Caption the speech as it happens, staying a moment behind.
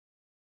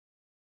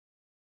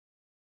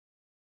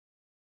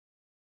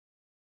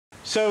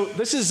So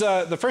this is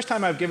the first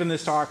time I've given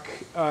this talk.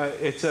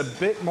 It's a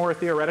bit more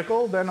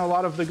theoretical than a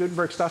lot of the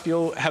Gutenberg stuff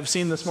you'll have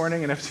seen this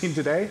morning and have seen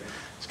today.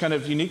 It's kind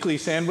of uniquely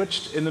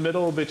sandwiched in the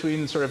middle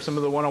between sort of some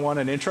of the 101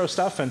 and intro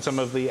stuff and some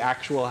of the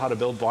actual how to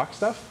build block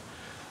stuff.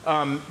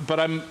 But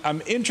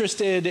I'm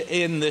interested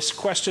in this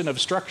question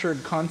of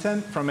structured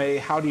content from a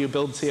how do you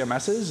build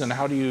CMSs and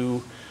how do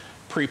you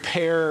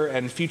prepare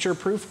and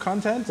future-proof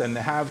content and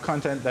have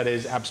content that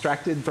is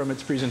abstracted from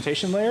its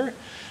presentation layer,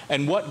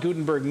 and what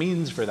Gutenberg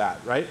means for that,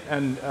 right?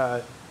 And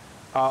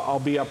I'll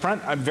be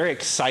upfront. I'm very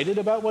excited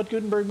about what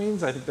Gutenberg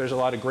means. I think there's a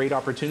lot of great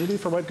opportunity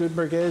for what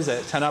Gutenberg is.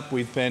 At 10up,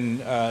 we've been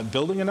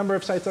building a number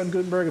of sites on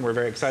Gutenberg, and we're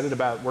very excited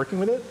about working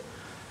with it.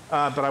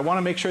 But I want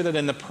to make sure that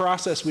in the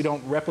process, we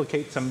don't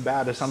replicate some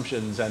bad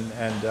assumptions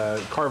and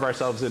carve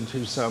ourselves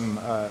into some,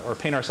 or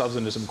paint ourselves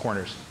into some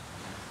corners.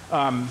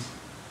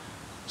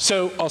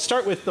 So I'll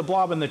start with the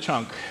blob and the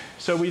chunk.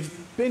 So we've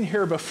been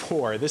here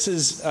before. This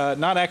is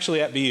not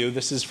actually at BU.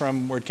 This is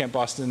from WordCamp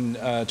Boston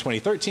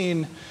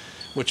 2013,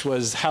 which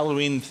was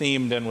Halloween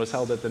themed and was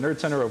held at the Nerd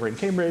Center over in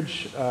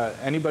Cambridge.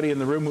 Anybody in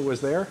the room who was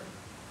there?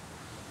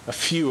 A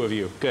few of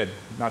you. Good,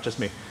 not just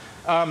me.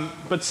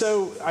 But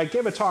so I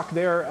gave a talk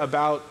there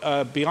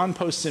about beyond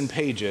posts and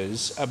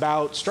pages,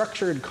 about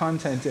structured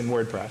content in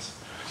WordPress.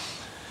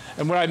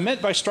 And what I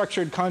meant by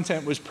structured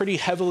content was pretty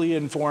heavily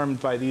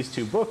informed by these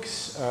two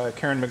books,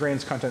 Karen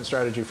McGrane's Content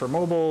Strategy for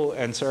Mobile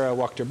and Sarah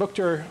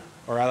Wachter-Buchter,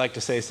 or I like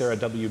to say Sarah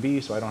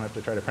WB, so I don't have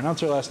to try to pronounce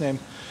her last name,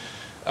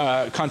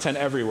 Content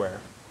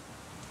Everywhere.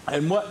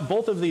 And what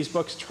both of these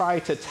books try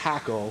to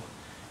tackle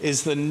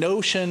is the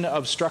notion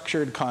of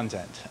structured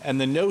content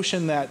and the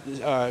notion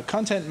that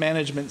content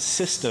management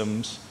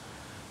systems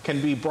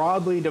can be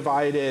broadly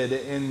divided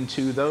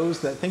into those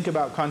that think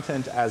about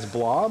content as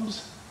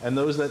blobs and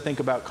those that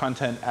think about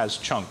content as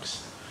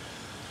chunks.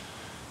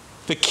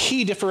 The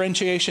key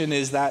differentiation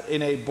is that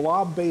in a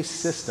blob-based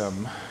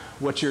system,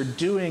 what you're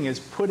doing is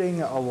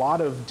putting a lot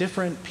of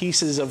different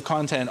pieces of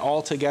content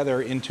all together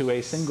into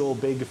a single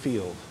big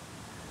field,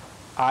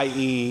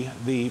 i.e.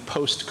 the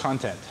post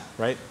content,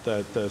 right?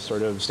 The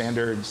sort of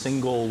standard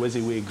single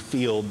WYSIWYG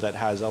field that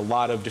has a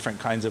lot of different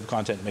kinds of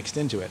content mixed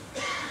into it.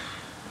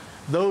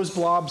 Those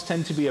blobs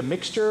tend to be a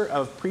mixture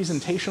of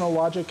presentational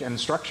logic and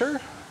structure.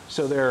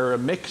 So they're a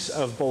mix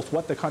of both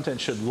what the content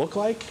should look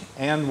like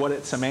and what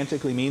it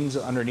semantically means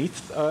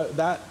underneath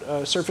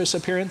that surface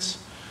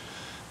appearance.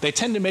 They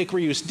tend to make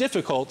reuse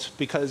difficult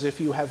because if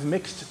you have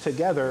mixed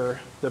together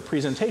the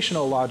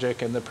presentational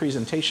logic and the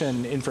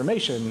presentation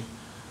information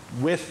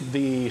with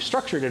the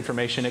structured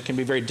information, it can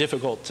be very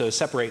difficult to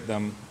separate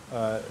them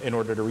in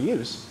order to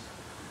reuse.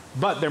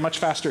 But they're much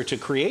faster to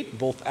create,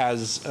 both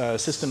as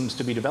systems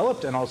to be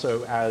developed and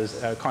also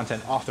as a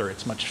content author.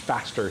 It's much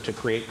faster to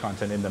create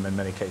content in them in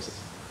many cases.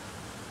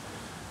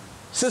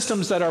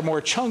 Systems that are more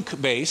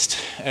chunk-based,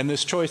 and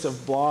this choice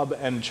of blob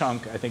and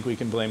chunk, I think we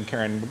can blame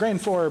Karen McGrane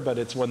for, but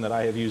it's one that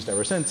I have used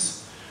ever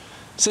since.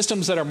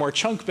 Systems that are more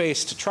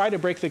chunk-based try to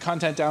break the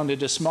content down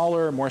into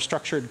smaller, more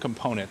structured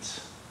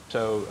components.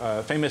 So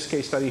a famous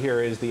case study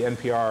here is the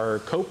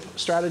NPR COPE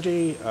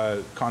strategy,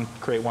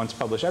 create once,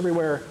 publish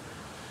everywhere.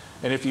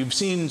 And if you've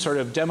seen sort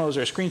of demos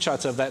or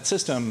screenshots of that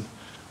system,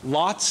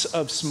 lots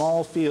of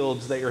small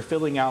fields that you're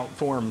filling out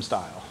form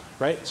style,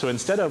 right? So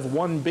instead of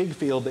one big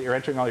field that you're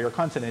entering all your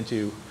content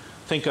into,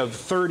 think of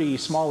 30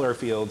 smaller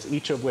fields,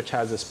 each of which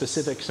has a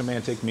specific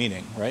semantic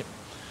meaning, right?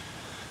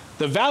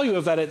 The value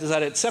of that is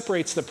that it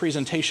separates the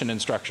presentation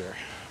and structure,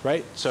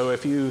 right? So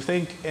if you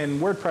think in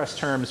WordPress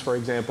terms, for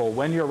example,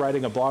 when you're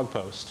writing a blog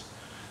post,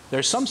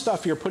 there's some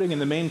stuff you're putting in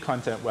the main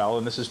content well,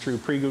 and this is true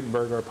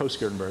pre-Gutenberg or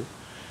post-Gutenberg.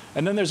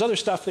 And then there's other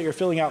stuff that you're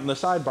filling out in the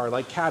sidebar,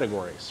 like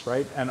categories,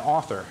 right? And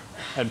author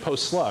and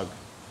post-slug.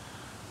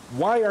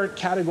 Why aren't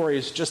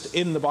categories just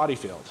in the body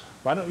field?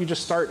 Why don't you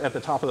just start at the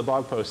top of the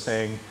blog post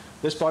saying,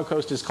 this blog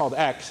post is called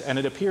X, and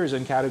it appears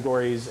in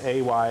categories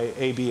A, Y,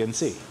 A, B, and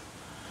C?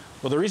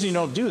 Well, the reason you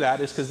don't do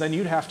that is because then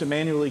you'd have to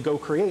manually go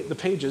create the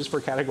pages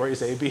for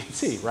categories A, B, and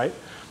C, right?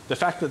 The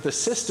fact that the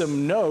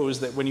system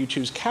knows that when you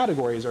choose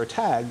categories or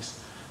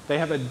tags, they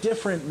have a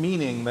different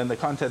meaning than the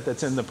content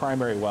that's in the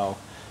primary well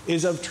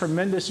is of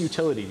tremendous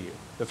utility to you.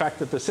 The fact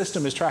that the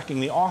system is tracking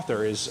the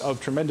author is of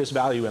tremendous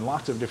value in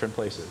lots of different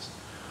places.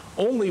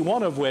 Only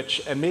one of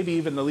which, and maybe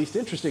even the least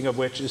interesting of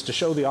which, is to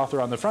show the author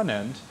on the front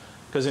end.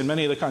 Because in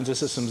many of the kinds of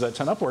systems that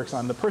 10up works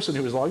on, the person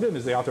who is logged in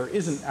as the author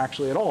isn't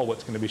actually at all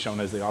what's going to be shown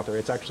as the author.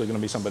 It's actually going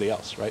to be somebody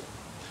else, right?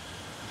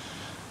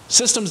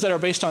 Systems that are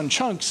based on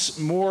chunks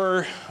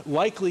more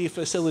likely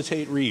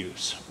facilitate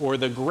reuse. Or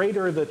the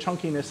greater the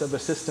chunkiness of a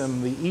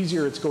system, the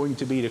easier it's going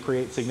to be to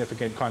create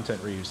significant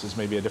content reuse is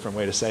maybe a different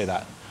way to say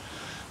that.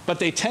 But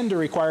they tend to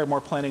require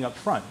more planning up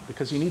front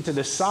because you need to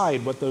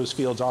decide what those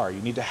fields are.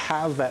 You need to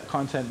have that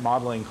content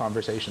modeling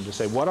conversation to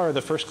say, what are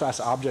the first-class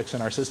objects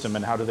in our system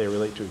and how do they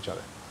relate to each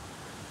other?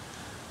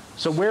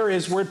 So where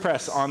is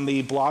WordPress on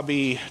the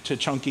blobby to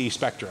chunky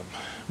spectrum?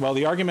 Well,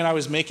 the argument I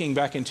was making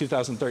back in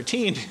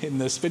 2013 in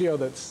this video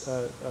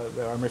that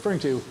I'm referring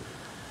to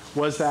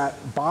was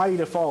that by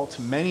default,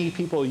 many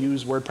people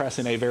use WordPress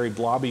in a very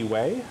blobby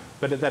way,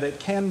 but that it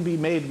can be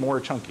made more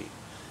chunky.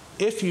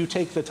 If you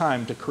take the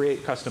time to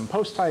create custom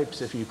post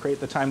types, if you create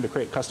the time to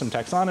create custom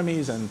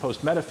taxonomies and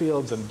post meta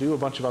fields and do a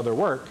bunch of other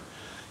work,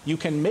 you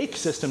can make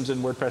systems in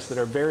WordPress that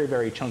are very,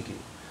 very chunky.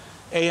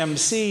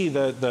 AMC,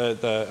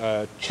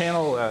 the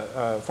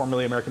channel,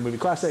 formerly American Movie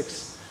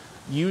Classics,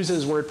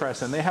 uses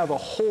WordPress, and they have a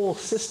whole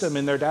system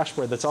in their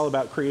dashboard that's all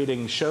about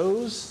creating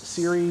shows,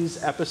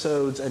 series,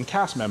 episodes, and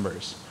cast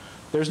members.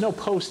 There's no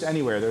post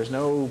anywhere. There's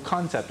no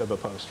concept of a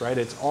post, right?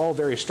 It's all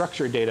very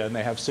structured data, and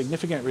they have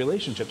significant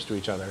relationships to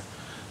each other.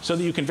 So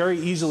that you can very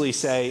easily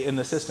say in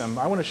the system,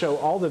 I want to show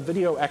all the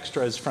video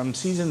extras from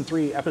season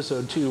 3,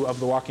 episode 2 of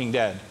The Walking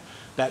Dead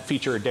that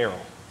feature Daryl,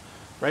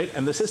 right?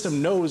 And the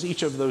system knows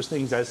each of those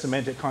things as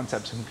semantic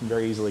concepts and can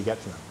very easily get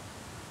to them.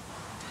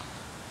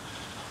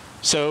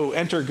 So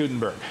enter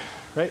Gutenberg,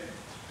 right?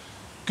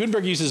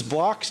 Gutenberg uses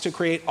blocks to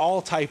create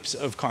all types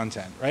of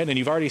content, right? And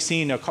you've already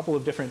seen a couple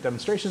of different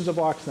demonstrations of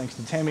blocks, thanks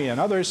to Tammy and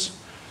others.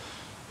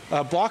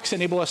 Blocks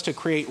enable us to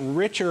create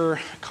richer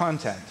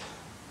content.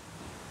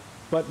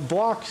 But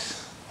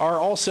blocks are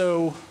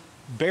also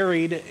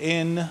buried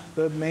in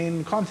the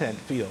main content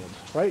field,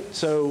 right?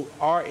 So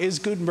is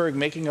Gutenberg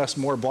making us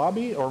more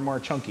blobby or more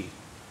chunky?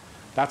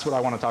 That's what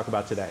I want to talk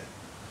about today.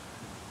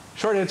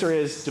 Short answer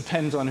is,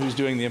 depends on who's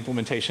doing the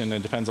implementation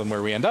and depends on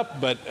where we end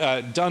up.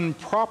 But done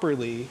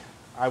properly,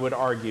 I would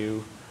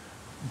argue,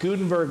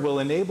 Gutenberg will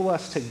enable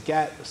us to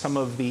get some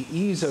of the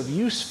ease of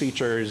use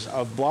features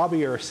of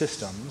blobbier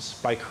systems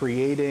by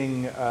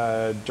creating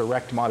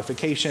direct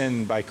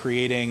modification, by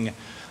creating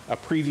a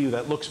preview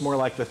that looks more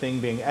like the thing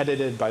being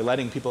edited, by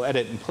letting people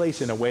edit in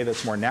place in a way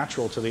that's more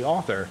natural to the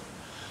author,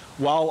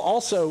 while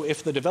also,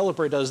 if the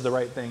developer does the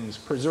right things,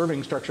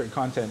 preserving structured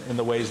content in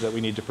the ways that we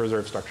need to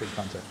preserve structured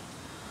content.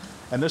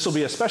 And this will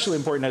be especially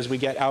important as we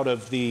get out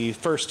of the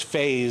first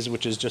phase,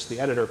 which is just the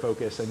editor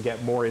focus, and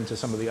get more into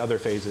some of the other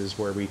phases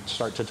where we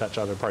start to touch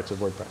other parts of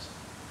WordPress.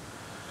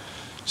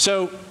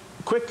 So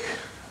quick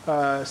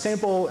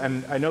sample,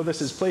 and I know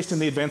this is placed in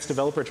the advanced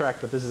developer track,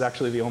 but this is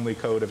actually the only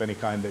code of any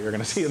kind that you're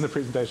going to see in the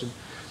presentation.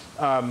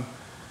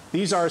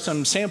 These are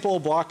some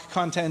sample block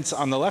contents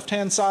on the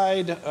left-hand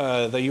side.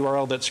 The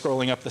URL that's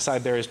scrolling up the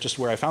side there is just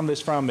where I found this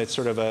from. It's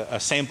sort of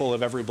a sample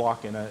of every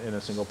block in a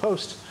single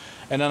post.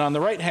 And then on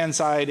the right-hand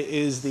side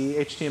is the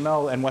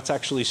HTML and what's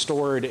actually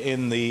stored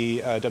in the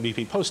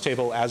WP post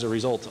table as a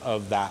result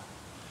of that.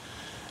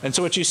 And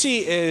so what you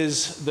see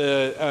is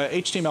the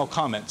HTML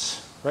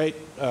comments, right?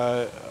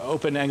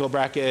 Open angle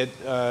bracket,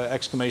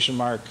 exclamation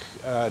mark,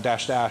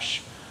 dash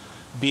dash,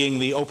 being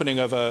the opening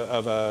of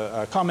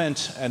a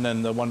comment, and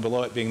then the one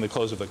below it being the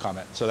close of the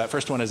comment. So that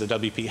first one is a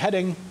WP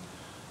heading,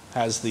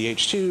 has the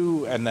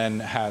H2, and then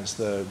has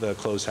the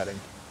close heading.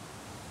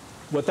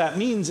 What that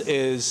means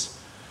is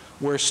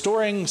we're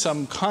storing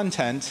some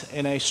content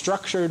in a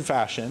structured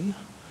fashion,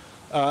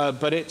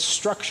 but its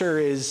structure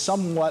is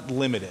somewhat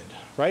limited,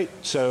 right?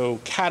 So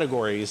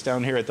categories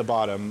down here at the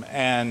bottom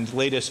and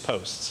latest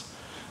posts.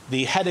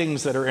 The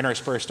headings that are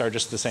interspersed are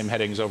just the same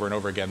headings over and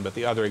over again, but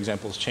the other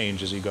examples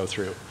change as you go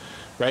through,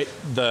 right?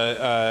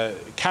 The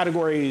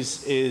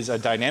categories is a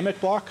dynamic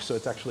block, so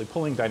it's actually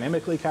pulling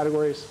dynamically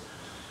categories.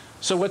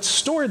 So what's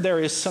stored there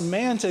is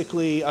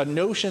semantically a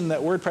notion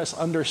that WordPress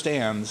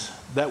understands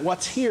that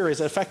what's here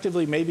is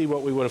effectively maybe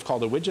what we would have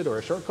called a widget or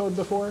a shortcode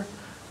before.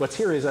 What's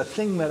here is a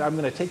thing that I'm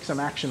going to take some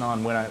action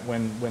on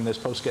when this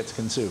post gets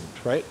consumed,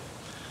 right?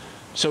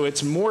 So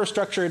it's more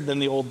structured than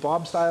the old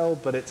blob style,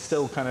 but it's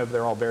still kind of,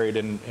 they're all buried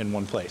in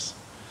one place.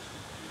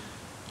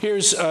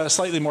 Here's a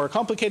slightly more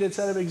complicated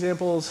set of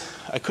examples.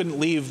 I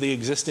couldn't leave the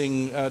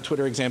existing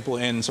Twitter example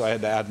in, so I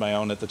had to add my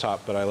own at the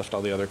top, but I left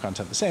all the other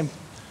content the same.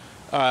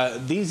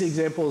 These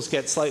examples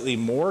get slightly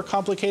more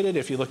complicated.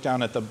 If you look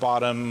down at the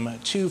bottom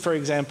two, for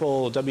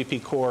example,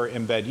 WP Core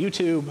embed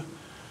YouTube.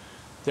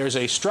 There's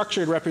a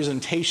structured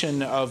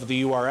representation of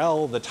the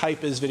URL. The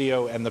type is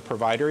video, and the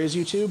provider is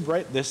YouTube,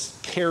 right? This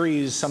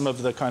carries some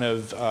of the kind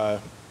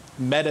of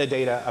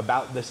metadata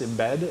about this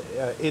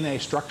embed in a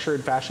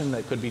structured fashion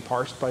that could be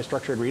parsed by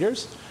structured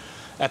readers.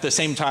 At the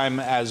same time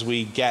as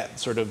we get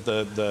sort of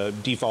the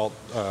default,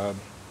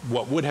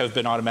 what would have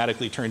been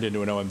automatically turned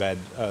into an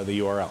OEmbed, the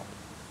URL.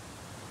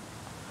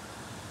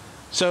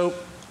 So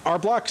are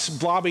blocks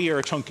blobby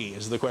or chunky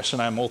is the question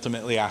I'm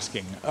ultimately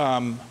asking.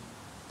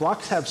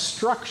 Blocks have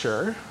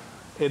structure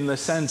in the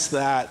sense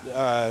that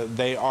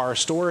they are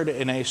stored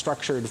in a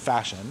structured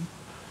fashion,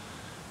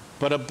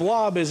 but a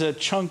block is a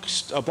chunk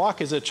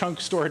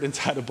stored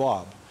inside a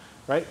blob,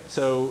 right?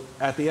 So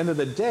at the end of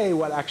the day,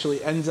 what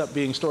actually ends up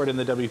being stored in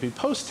the WP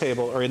post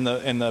table or in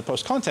the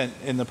post content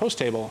in the post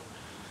table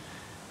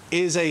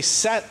is a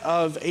set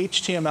of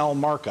HTML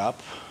markup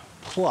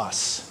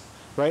plus.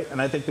 Right?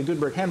 And I think the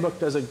Gutenberg handbook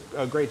does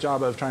a great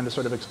job of trying to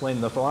sort of explain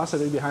the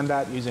philosophy behind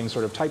that using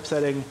sort of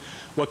typesetting.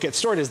 What gets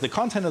stored is the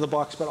content of the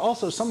blocks, but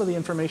also some of the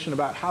information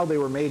about how they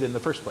were made in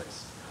the first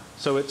place.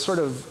 So it's sort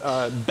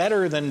of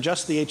better than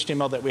just the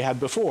HTML that we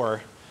had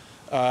before,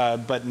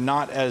 but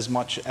not as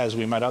much as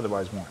we might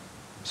otherwise want.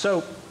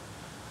 So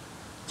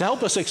To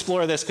help us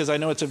explore this, because I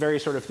know it's a very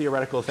sort of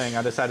theoretical thing,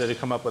 I decided to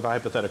come up with a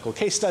hypothetical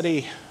case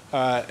study.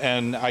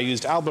 And I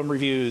used album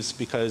reviews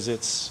because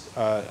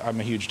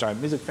I'm a huge time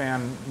music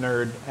fan,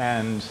 nerd,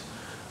 and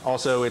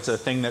also it's a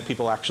thing that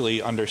people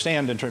actually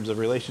understand in terms of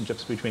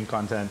relationships between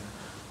content.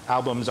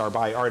 Albums are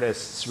by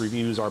artists,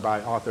 reviews are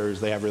by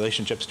authors, they have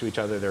relationships to each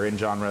other, they're in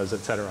genres,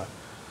 etc.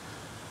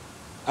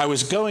 I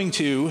was going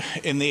to,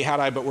 in the had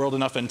I but whirled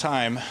enough in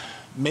time,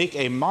 make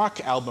a mock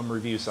album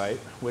review site,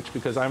 which,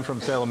 because I'm from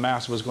Salem,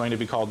 Mass, was going to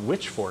be called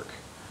Witchfork.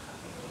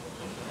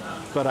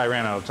 But I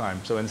ran out of time.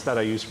 So instead,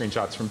 I used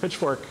screenshots from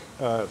Pitchfork,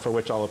 for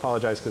which I'll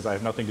apologize, because I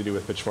have nothing to do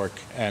with Pitchfork,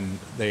 and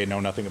they know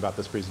nothing about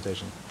this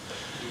presentation.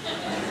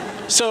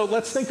 So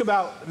let's think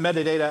about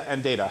metadata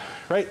and data,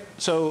 right?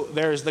 So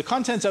there's the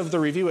content of the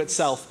review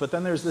itself, but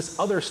then there's this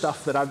other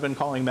stuff that I've been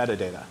calling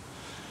metadata.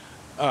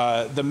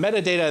 The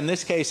metadata in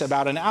this case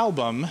about an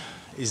album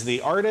is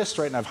the artist,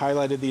 right? And I've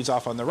highlighted these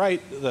off on the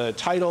right, the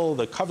title,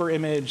 the cover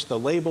image, the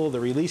label, the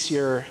release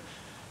year,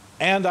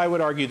 and I would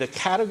argue the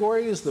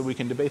categories, though we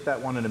can debate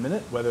that one in a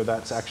minute, whether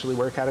that's actually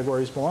where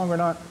categories belong or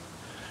not.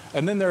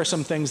 And then there are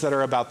some things that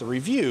are about the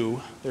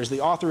review. There's the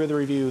author of the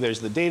review,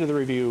 there's the date of the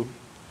review.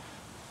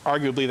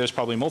 Arguably, there's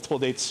probably multiple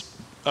dates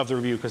of the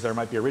review because there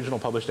might be original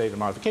published date and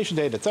modification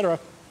date, et cetera.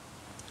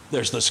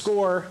 There's the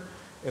score.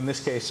 In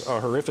this case, a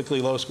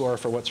horrifically low score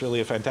for what's really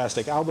a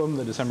fantastic album,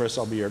 The Decemberists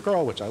I'll Be Your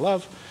Girl, which I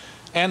love.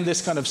 And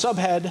this kind of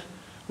subhead,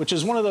 which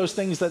is one of those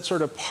things that's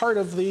sort of part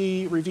of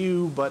the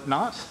review but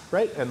not,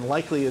 right? And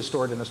likely is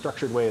stored in a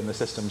structured way in the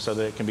system so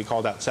that it can be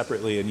called out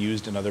separately and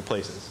used in other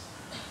places.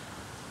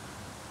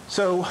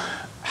 So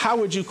how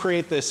would you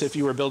create this if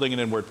you were building it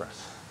in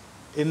WordPress?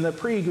 In the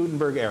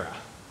pre-Gutenberg era,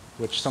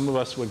 which some of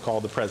us would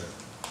call the present.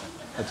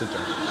 That's a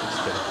joke.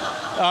 Just kidding.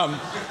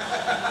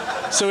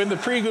 So in the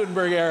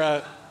pre-Gutenberg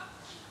era,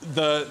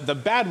 the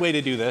bad way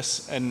to do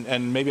this,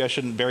 and maybe I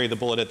shouldn't bury the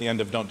bullet at the end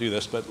of don't do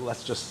this, but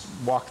let's just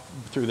walk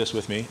through this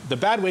with me. The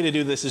bad way to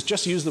do this is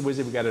just use the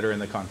WYSIWYG editor in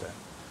the content.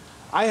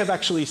 I have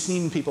actually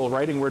seen people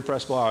writing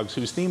WordPress blogs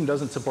whose theme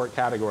doesn't support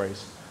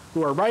categories,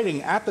 who are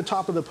writing at the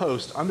top of the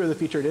post under the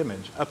featured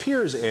image,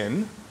 appears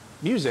in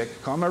music,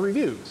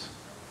 reviews.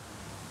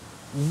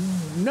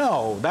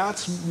 No,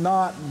 that's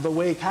not the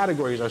way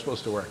categories are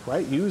supposed to work,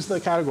 right? Use the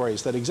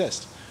categories that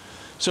exist.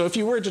 So if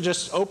you were to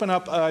just open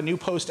up a new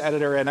post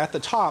editor and at the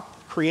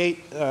top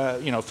create,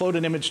 float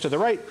an image to the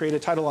right, create a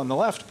title on the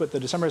left, put The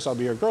Decemberists I'll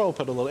Be Your Girl,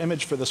 put a little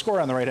image for the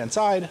score on the right-hand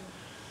side,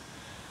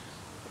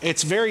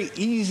 it's very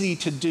easy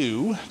to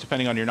do,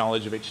 depending on your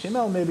knowledge of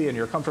HTML maybe and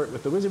your comfort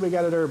with the WYSIWYG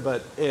editor,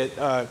 but it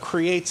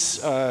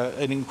creates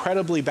an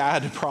incredibly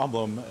bad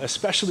problem,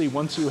 especially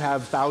once you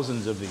have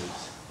thousands of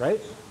these,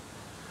 right?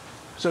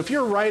 So if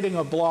you're writing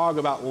a blog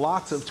about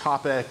lots of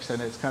topics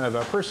and it's kind of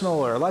a personal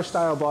or a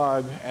lifestyle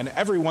blog, and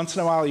every once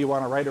in a while you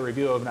want to write a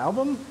review of an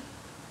album,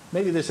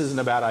 maybe this isn't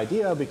a bad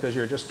idea because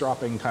you're just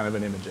dropping kind of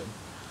an image in.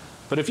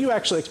 But if you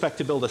actually expect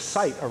to build a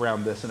site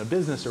around this and a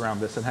business around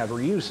this and have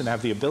reuse and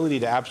have the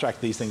ability to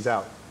abstract these things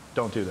out,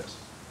 don't do this.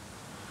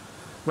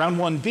 Round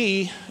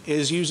 1B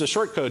is use a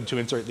shortcode to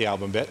insert the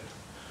album bit.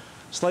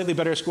 Slightly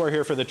better score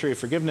here for The Tree of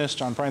Forgiveness,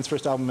 John Prine's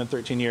first album in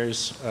 13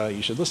 years.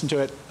 You should listen to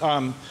it.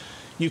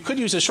 You could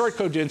use a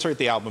shortcode to insert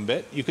the album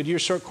bit. You could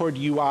use shortcode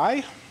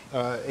UI,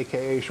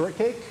 aka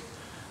shortcake,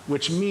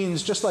 which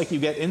means just like you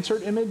get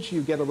insert image,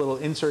 you get a little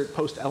insert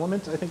post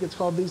element, I think it's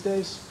called these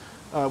days,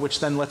 which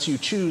then lets you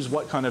choose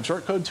what kind of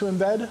shortcode to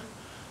embed.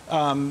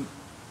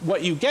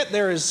 What you get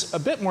there is a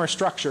bit more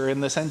structure in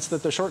the sense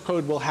that the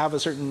shortcode will have a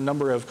certain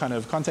number of kind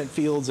of content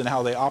fields and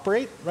how they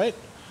operate, right?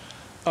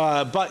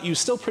 But you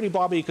still pretty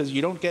blobby because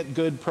you don't get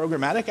good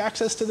programmatic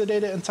access to the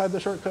data inside the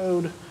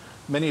shortcode.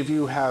 Many of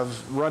you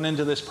have run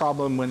into this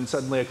problem when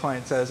suddenly a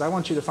client says, I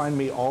want you to find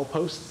me all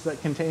posts that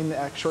contain the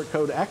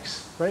shortcode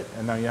X, right?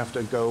 And now you have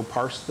to go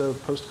parse the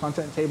post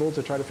content table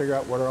to try to figure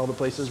out what are all the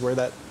places where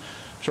that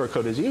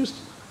shortcode is used.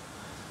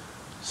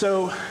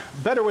 So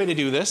better way to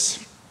do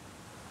this.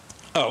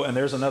 Oh, and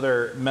there's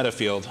another meta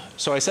field.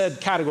 So I said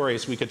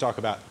categories we could talk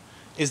about.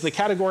 Is the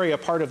category a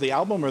part of the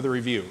album or the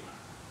review?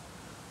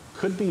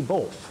 Could be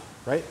both,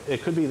 right?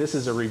 It could be this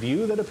is a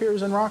review that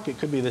appears in Rock. It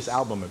could be this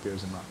album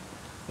appears in Rock.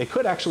 It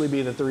could actually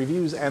be that the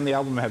reviews and the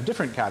album have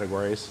different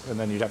categories, and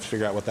then you'd have to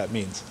figure out what that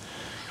means.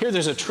 Here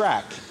there's a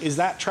track. Is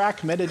that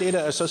track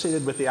metadata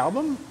associated with the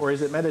album, or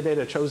is it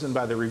metadata chosen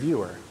by the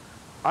reviewer?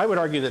 I would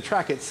argue the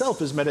track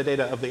itself is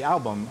metadata of the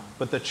album,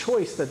 but the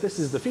choice that this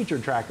is the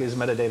featured track is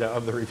metadata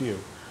of the review.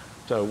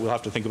 So we'll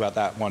have to think about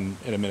that one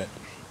in a minute.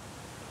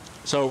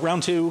 So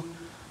round 2,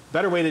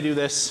 better way to do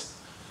this.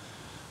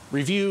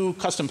 Review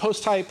custom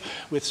post type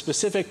with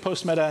specific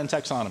post meta and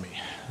taxonomy.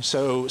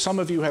 So some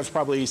of you have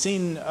probably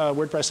seen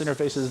WordPress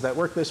interfaces that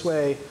work this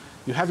way.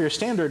 You have your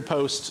standard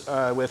post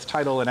with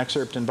title and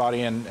excerpt and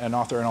body and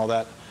author and all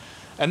that.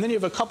 And then you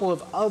have a couple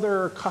of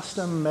other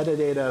custom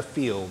metadata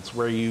fields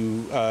where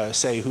you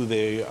say who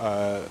the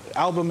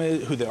album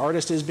is, who the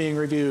artist is being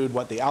reviewed,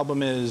 what the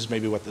album is,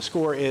 maybe what the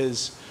score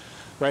is,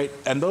 right?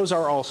 And those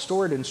are all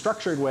stored in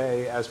structured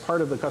way as part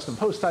of the custom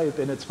post type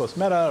in its post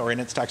meta or in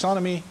its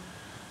taxonomy.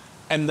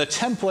 And the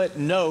template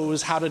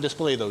knows how to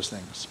display those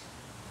things.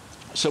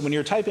 So when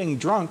you're typing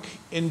drunk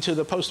into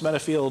the post meta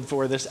field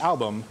for this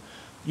album,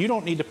 you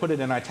don't need to put it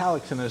in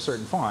italics in a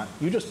certain font.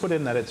 You just put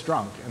in that it's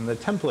drunk, and the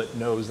template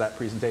knows that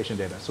presentation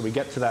data. So we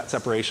get to that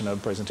separation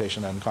of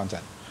presentation and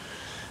content.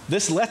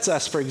 This lets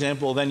us, for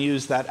example, then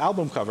use that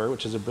album cover,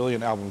 which is a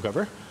brilliant album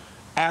cover,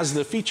 as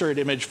the featured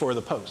image for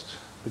the post.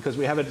 Because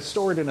we have it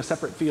stored in a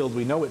separate field,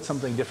 we know it's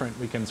something different,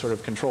 we can sort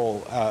of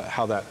control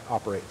how that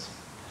operates.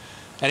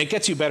 And it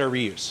gets you better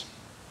reuse.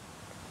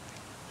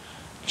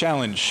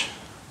 Challenge.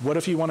 What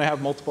if you want to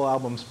have multiple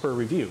albums per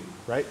review,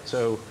 right?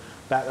 So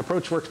that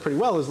approach works pretty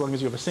well as long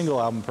as you have a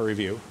single album per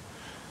review.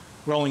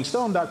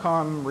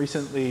 RollingStone.com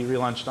recently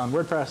relaunched on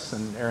WordPress,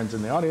 and Aaron's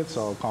in the audience,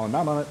 so I'll call him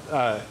out on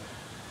it.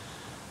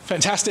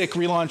 Fantastic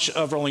relaunch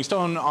of Rolling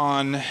Stone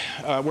on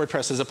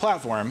WordPress as a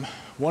platform.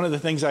 One of the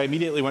things I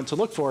immediately went to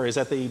look for is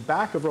at the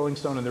back of Rolling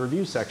Stone in the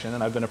reviews section,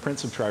 and I've been a print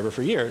subscriber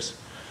for years,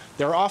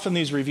 there are often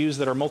these reviews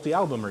that are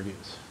multi-album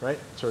reviews, right?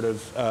 Sort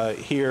of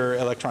here,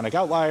 electronic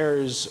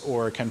outliers,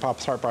 or can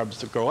Pop's Heart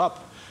Bobs go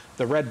up?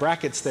 The red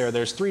brackets there,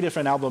 there's 3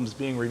 different albums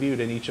being reviewed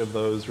in each of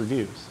those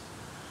reviews.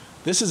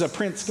 This is a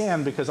print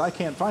scan because I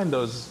can't find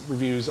those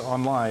reviews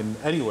online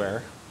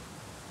anywhere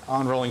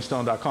on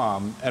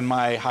rollingstone.com. And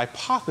my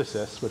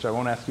hypothesis, which I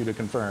won't ask you to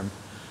confirm,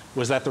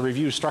 was that the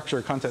review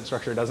structure, content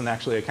structure, doesn't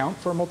actually account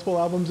for multiple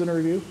albums in a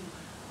review,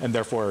 and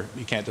therefore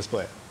you can't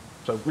display it.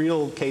 So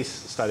real case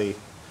study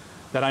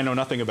that I know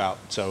nothing about,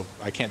 so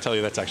I can't tell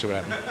you that's actually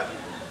what happened.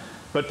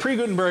 But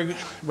pre-Gutenberg,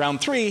 round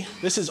 3,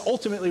 this is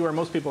ultimately where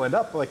most people end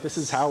up. Like, this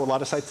is how a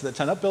lot of sites that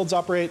 10-up builds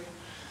operate,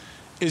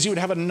 is you would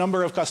have a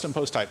number of custom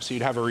post types. So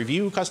you'd have a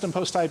review custom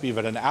post type, you've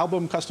got an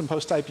album custom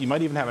post type, you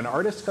might even have an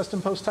artist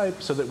custom post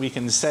type so that we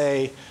can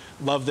say,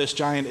 Love This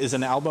Giant is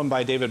an album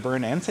by David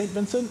Byrne and St.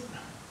 Vincent.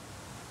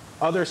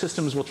 Other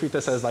systems will treat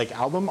this as like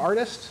album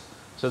artist.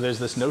 So there's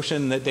this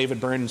notion that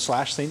David Byrne /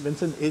 St.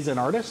 Vincent is an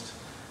artist,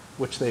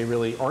 which they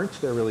really aren't.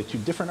 They're really 2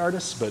 different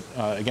artists, but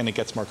again, it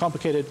gets more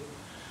complicated.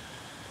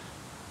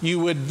 You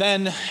would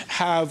then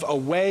have a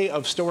way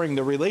of storing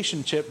the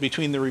relationship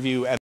between the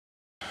review and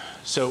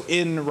so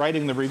in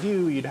writing the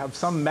review, you'd have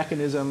some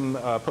mechanism,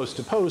 post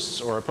to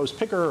posts, or a post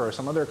picker, or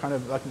some other kind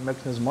of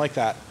mechanism like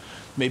that,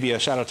 maybe a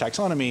shadow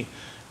taxonomy,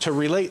 to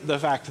relate the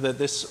fact that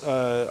this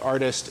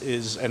artist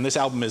is, and this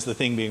album is the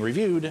thing being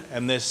reviewed,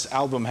 and this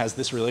album has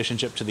this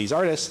relationship to these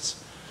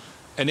artists.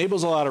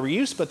 Enables a lot of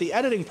reuse, but the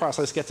editing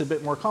process gets a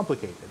bit more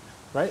complicated,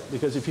 right?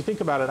 Because if you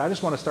think about it, I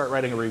just want to start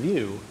writing a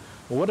review.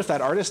 Well, what if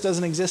that artist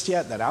doesn't exist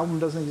yet, that album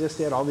doesn't exist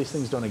yet, all these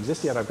things don't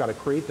exist yet, I've got to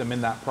create them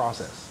in that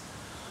process.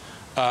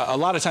 A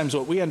lot of times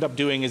what we end up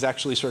doing is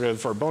actually sort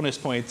of, for bonus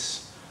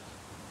points,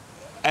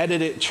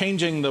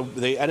 changing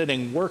the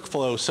editing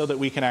workflow so that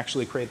we can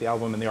actually create the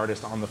album and the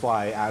artist on the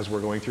fly as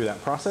we're going through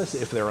that process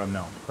if they're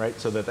unknown, right?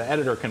 So that the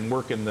editor can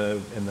work in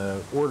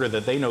the order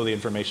that they know the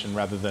information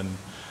rather than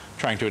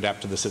trying to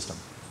adapt to the system.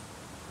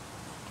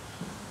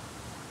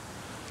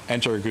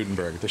 Enter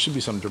Gutenberg. There should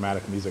be some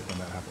dramatic music when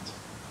that happens.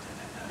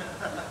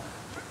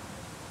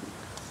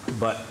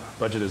 But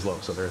budget is low,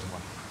 so there isn't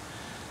one.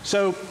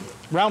 So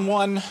round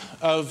 1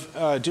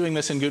 of doing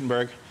this in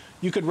Gutenberg,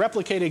 you could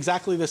replicate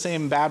exactly the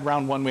same bad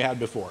round 1 we had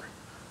before.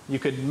 You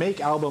could make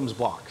albums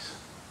blocks.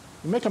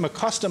 You make them a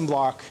custom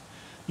block.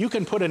 You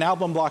can put an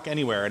album block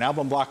anywhere. An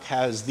album block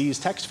has these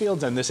text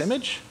fields and this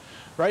image,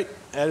 right?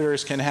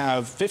 Editors can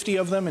have 50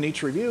 of them in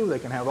each review. They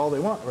can have all they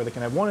want, or they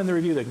can have 1 in the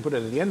review. They can put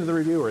it at the end of the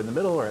review, or in the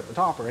middle, or at the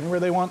top, or anywhere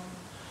they want.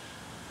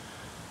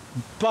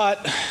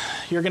 But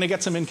you're going to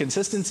get some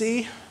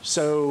inconsistency.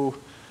 So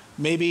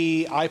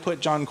maybe I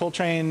put John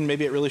Coltrane,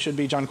 maybe it really should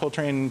be John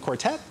Coltrane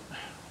Quartet,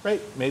 right?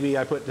 Maybe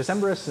I put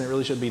Decemberists and it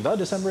really should be the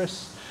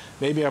Decemberists.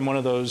 Maybe I'm one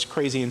of those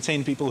crazy,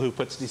 insane people who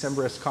puts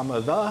Decemberist, comma,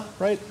 the,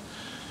 right?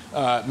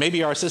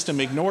 Maybe our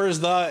system ignores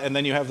the, and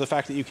then you have the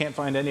fact that you can't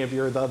find any of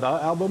your the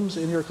albums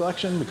in your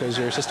collection because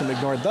your system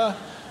ignored the.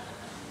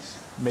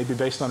 Maybe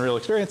based on real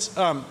experience.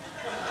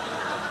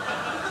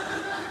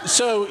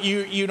 So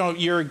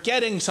you're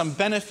getting some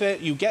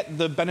benefit. You get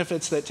the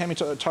benefits that Tammy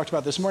talked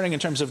about this morning in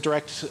terms of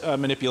direct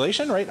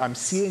manipulation, right? I'm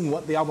seeing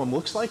what the album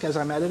looks like as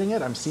I'm editing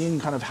it. I'm seeing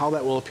kind of how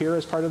that will appear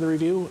as part of the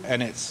review,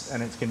 and it's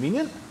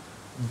convenient,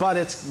 but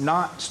it's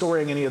not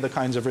storing any of the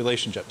kinds of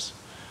relationships.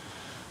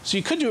 So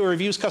you could do a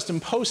reviews custom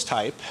post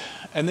type,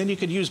 and then you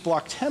could use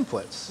block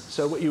templates.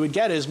 So what you would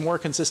get is more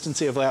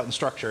consistency of layout and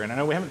structure. And I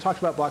know we haven't talked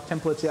about block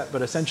templates yet,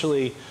 but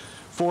essentially,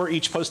 for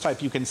each post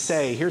type, you can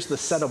say, here's the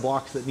set of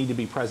blocks that need to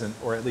be present,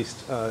 or at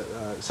least a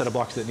set of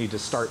blocks that need to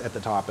start at the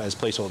top as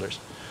placeholders.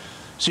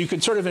 So you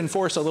could sort of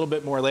enforce a little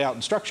bit more layout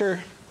and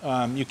structure.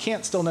 You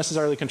can't still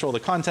necessarily control the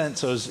content.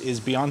 So is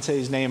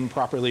Beyonce's name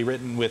properly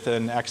written with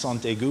an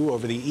accent aigu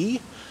over the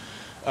E?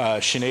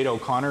 Sinead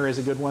O'Connor is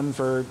a good one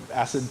for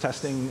acid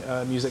testing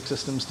music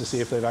systems to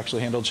see if they've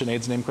actually handled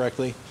Sinead's name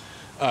correctly.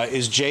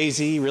 Is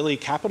Jay-Z really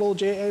capital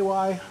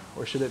J-A-Y,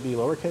 or should it be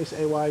lowercase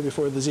a-y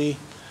before the Z?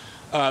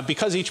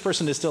 Because each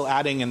person is still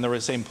adding in the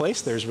same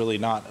place, there's really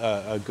not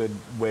a good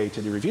way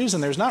to do reviews,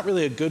 and there's not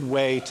really a good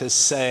way to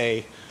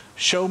say,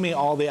 show me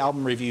all the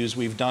album reviews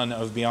we've done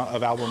of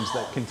albums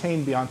that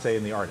contain Beyonce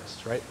and the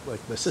artist, right?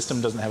 Like the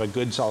system doesn't have a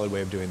good solid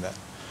way of doing that.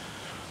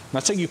 I'm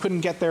not saying you couldn't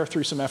get there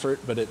through some effort,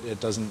 but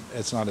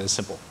it's not as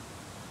simple.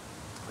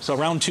 So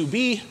round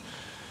 2B,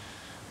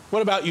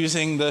 what about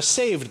using the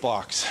saved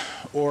blocks?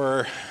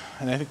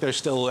 And I think there's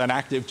still an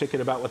active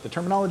ticket about what the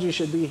terminology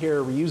should be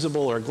here,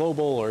 reusable or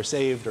global or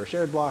saved or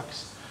shared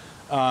blocks.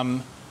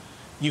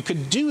 You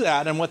could do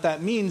that, and what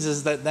that means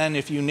is that then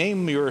if you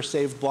name your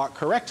saved block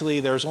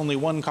correctly, there's only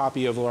one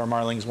copy of Laura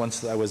Marling's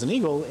Once I Was an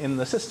Eagle in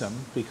the system,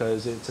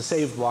 because it's a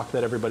saved block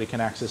that everybody can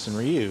access and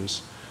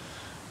reuse.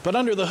 But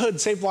under the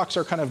hood, saved blocks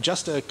are kind of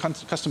just a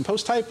custom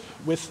post type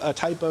with a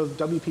type of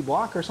WP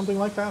block or something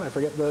like that. I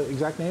forget the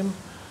exact name.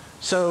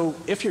 So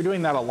if you're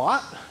doing that a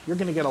lot, you're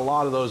going to get a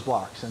lot of those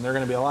blocks. And there are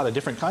going to be a lot of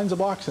different kinds of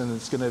blocks, and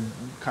it's going to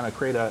kind of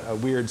create a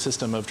weird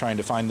system of trying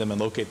to find them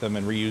and locate them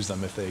and reuse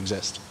them if they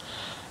exist.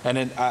 And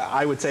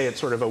I would say it's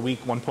sort of a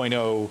weak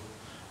 1.0,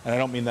 and I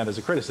don't mean that as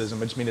a criticism,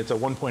 I just mean it's a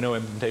 1.0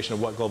 implementation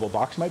of what global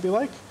blocks might be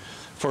like.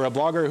 For a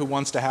blogger who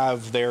wants to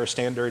have their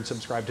standard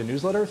subscribe to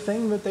newsletter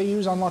thing that they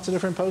use on lots of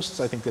different posts,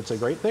 I think it's a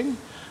great thing.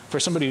 For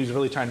somebody who's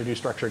really trying to do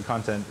structured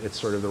content, it's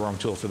sort of the wrong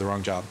tool for the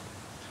wrong job.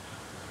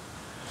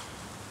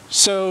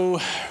 So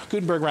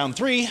Gutenberg round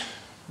 3,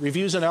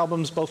 reviews and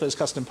albums both as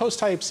custom post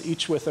types,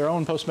 each with their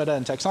own post meta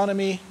and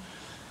taxonomy.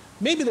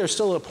 Maybe there's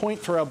still a point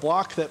for a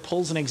block that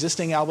pulls an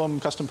existing album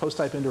custom post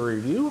type into a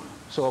review.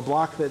 So a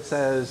block that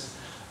says,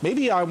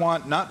 maybe I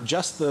want not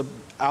just the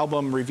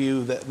album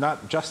review,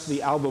 not just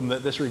the album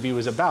that this review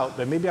is about,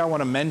 but maybe I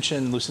want to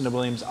mention Lucinda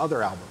Williams'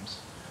 other albums,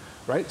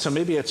 right? So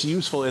maybe it's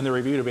useful in the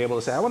review to be able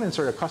to say, I want to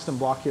insert a custom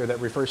block here that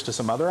refers to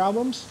some other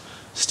albums,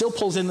 still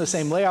pulls in the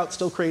same layout,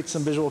 still creates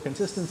some visual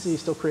consistency,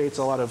 still creates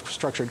a lot of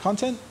structured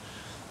content,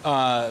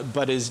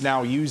 but is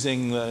now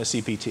using the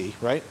CPT,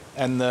 right?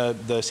 And the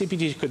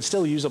CPT could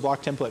still use a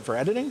block template for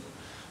editing.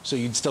 So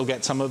you'd still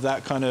get some of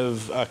that kind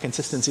of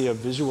consistency of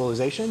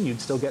visualization.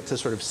 You'd still get to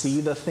sort of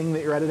see the thing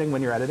that you're editing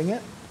when you're editing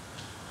it.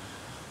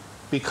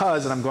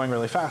 Because, and I'm going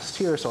really fast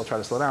here, so I'll try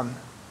to slow down,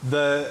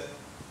 the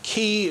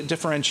key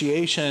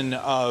differentiation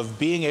of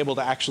being able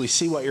to actually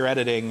see what you're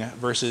editing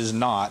versus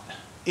not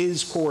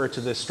is core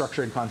to this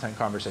structured content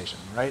conversation,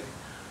 right?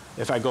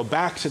 If I go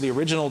back to the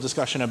original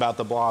discussion about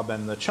the blob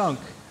and the chunk,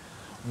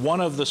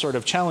 one of the sort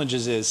of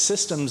challenges is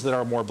systems that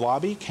are more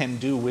blobby can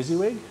do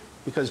WYSIWYG,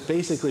 because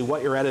basically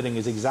what you're editing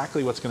is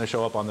exactly what's going to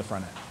show up on the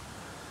front end.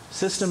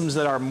 Systems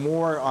that are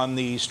more on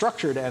the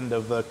structured end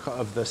of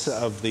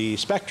the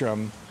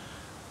spectrum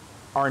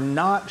are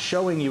not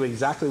showing you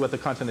exactly what the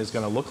content is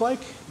going to look like.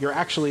 You're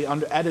actually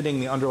editing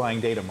the underlying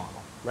data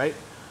model, right?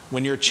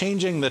 When you're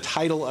changing the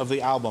title of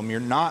the album, you're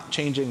not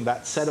changing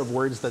that set of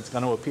words that's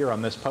going to appear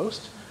on this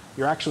post.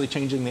 You're actually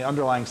changing the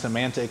underlying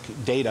semantic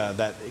data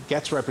that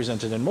gets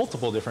represented in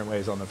multiple different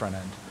ways on the front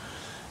end.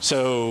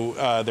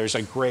 So there's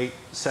a great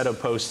set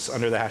of posts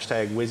under the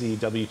hashtag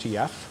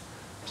WYSIWTF.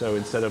 So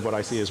instead of what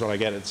I see is what I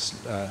get, it's,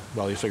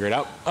 well, you figure it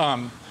out,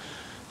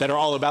 that are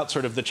all about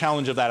sort of the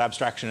challenge of that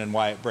abstraction and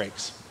why it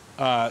breaks.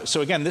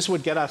 So again, this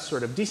would get us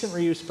sort of decent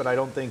reuse, but I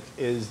don't think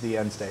is the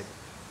end state.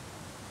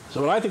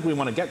 So what I think we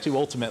want to get to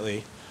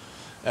ultimately,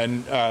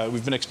 and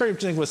we've been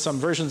experimenting with some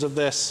versions of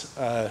this.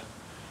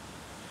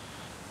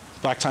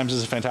 Black Times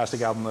is a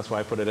fantastic album, that's why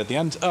I put it at the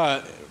end.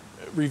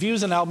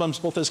 Reviews and albums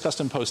both as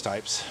custom post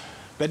types.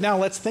 But now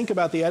let's think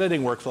about the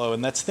editing workflow,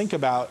 and let's think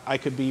about, I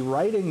could be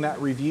writing that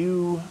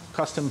review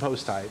custom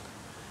post type.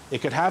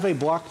 It could have a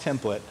block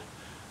template.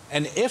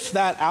 And if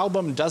that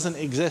album doesn't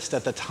exist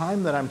at the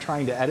time that I'm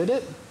trying to edit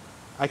it,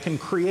 I can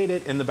create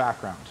it in the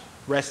background.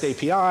 REST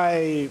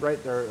API,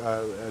 right? There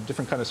are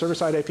different kind of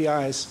server-side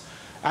APIs.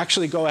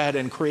 Actually go ahead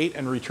and create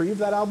and retrieve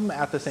that album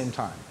at the same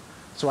time.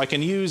 So I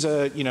can use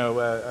a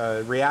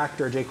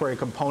React or jQuery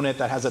component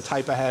that has a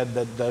type ahead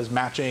that does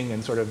matching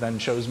and sort of then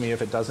shows me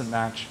if it doesn't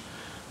match.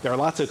 There are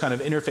lots of kind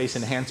of interface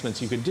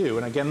enhancements you could do.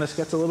 And again, this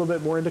gets a little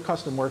bit more into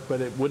custom work, but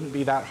it wouldn't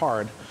be that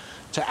hard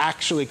to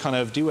actually kind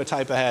of do a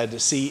type ahead to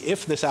see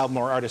if this album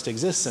or artist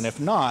exists, and if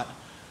not,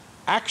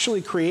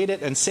 actually create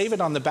it and save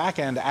it on the back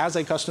end as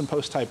a custom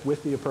post type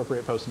with the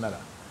appropriate post meta.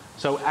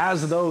 So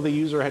as though the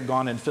user had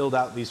gone and filled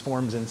out these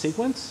forms in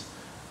sequence,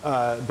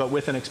 but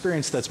with an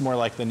experience that's more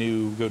like the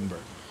new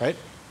Gutenberg, right?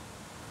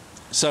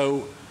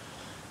 So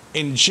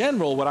in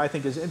general, what I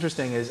think is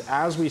interesting is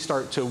as we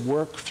start to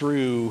work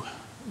through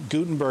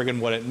Gutenberg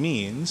and what it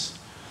means,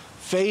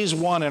 phase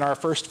one in our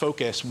first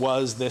focus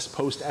was this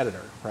post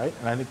editor, right?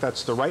 And I think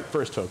that's the right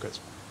first focus.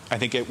 I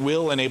think it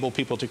will enable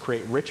people to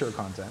create richer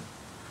content.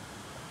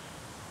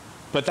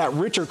 But that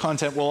richer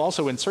content will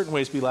also in certain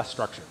ways be less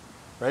structured,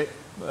 right?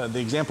 The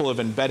example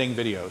of embedding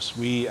videos.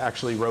 We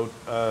actually wrote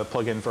a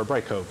plugin for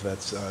Brightcove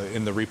that's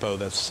in the repo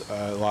that's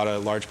a lot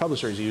of large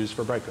publishers use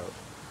for Brightcove.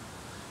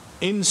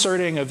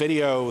 Inserting a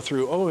video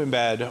through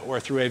OEmbed or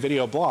through a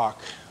video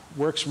block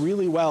works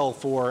really well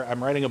for,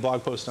 I'm writing a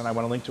blog post and I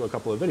want to link to a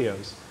couple of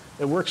videos.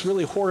 It works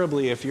really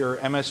horribly if you're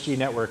MSG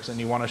Networks and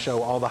you want to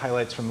show all the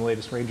highlights from the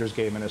latest Rangers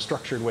game in a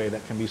structured way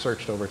that can be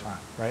searched over time,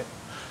 right?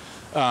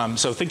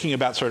 So thinking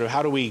about sort of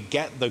how do we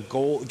get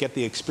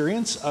the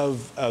experience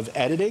of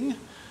editing,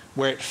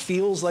 where it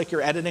feels like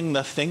you're editing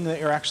the thing that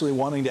you're actually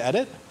wanting to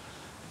edit,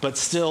 but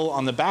still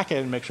on the back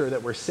end make sure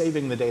that we're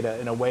saving the data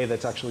in a way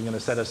that's actually going to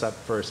set us up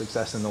for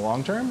success in the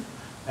long term,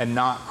 and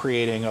not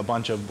creating a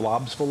bunch of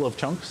blobs full of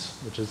chunks,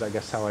 which is, I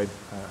guess, how I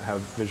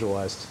have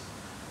visualized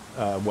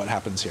what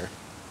happens here.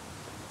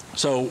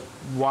 So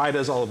why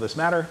does all of this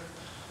matter?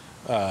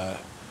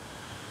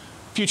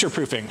 Future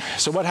proofing.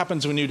 So what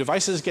happens when new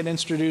devices get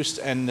introduced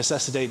and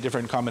necessitate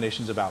different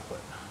combinations of output?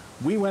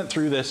 We went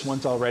through this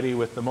once already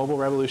with the mobile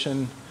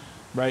revolution,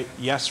 right?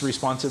 Yes,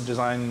 responsive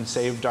design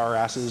saved our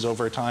asses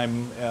over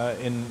time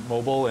in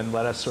mobile and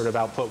let us sort of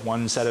output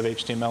one set of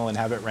HTML and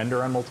have it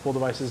render on multiple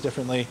devices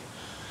differently.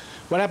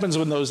 What happens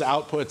when those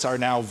outputs are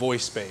now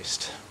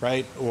voice-based,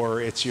 right? Or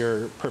it's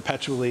your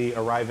perpetually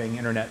arriving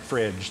internet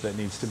fridge that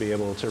needs to be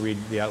able to read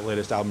the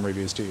latest album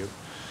reviews to you,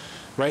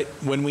 right?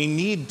 When we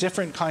need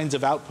different kinds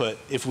of output,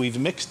 if we've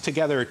mixed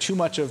together too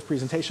much of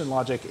presentation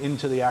logic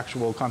into the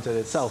actual content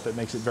itself, it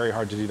makes it very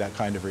hard to do that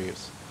kind of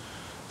reuse.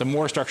 The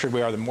more structured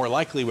we are, the more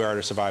likely we are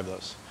to survive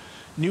those.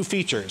 New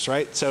features,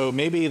 right? So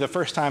maybe the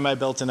first time I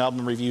built an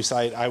album review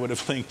site, I would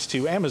have linked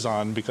to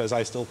Amazon because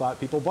I still thought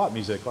people bought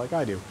music like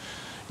I do.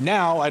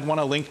 Now I'd want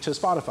to link to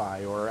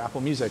Spotify or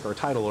Apple Music or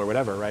Tidal or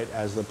whatever, right,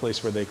 as the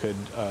place where they could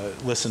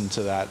listen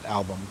to that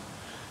album.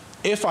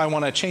 If I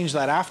want to change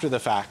that after the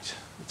fact,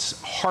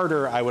 it's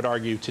harder, I would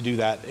argue, to do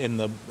that in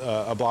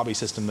a blobby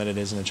system than it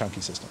is in a chunky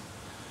system.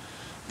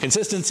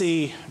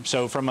 Consistency,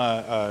 so from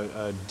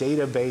a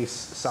database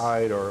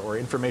side or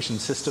information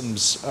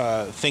systems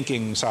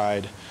thinking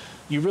side,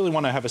 you really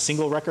want to have a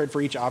single record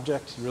for each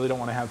object. You really don't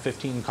want to have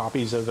 15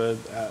 copies of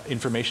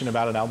information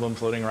about an album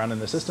floating around in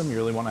the system. You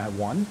really want to have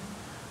one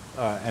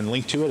and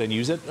link to it and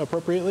use it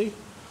appropriately.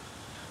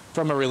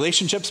 From a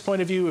relationships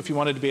point of view, if you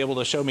wanted to be able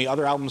to show me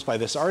other albums by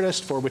this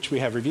artist for which we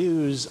have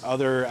reviews,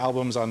 other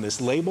albums on this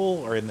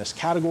label or in this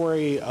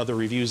category, other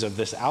reviews of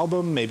this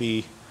album,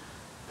 maybe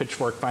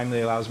Pitchfork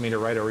finally allows me to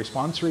write a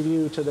response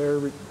review to their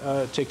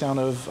takedown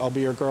of I'll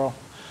Be Your Girl.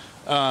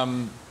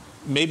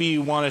 Maybe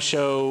you want to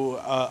show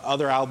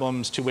other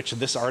albums to which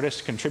this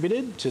artist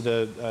contributed to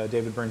the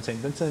David Byrne St.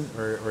 Vincent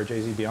or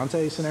Jay-Z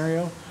Beyonce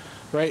scenario,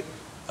 right?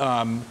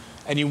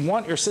 And you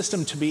want your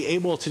system to be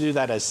able to do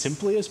that as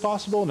simply as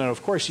possible. Now,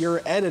 of course,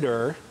 your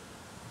editor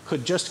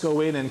could just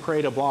go in and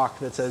create a block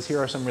that says, here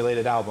are some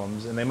related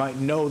albums. And they might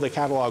know the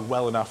catalog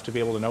well enough to be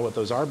able to know what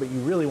those are. But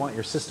you really want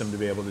your system to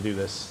be able to do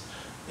this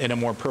in a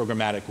more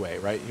programmatic way,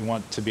 right? You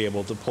want to be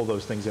able to pull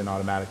those things in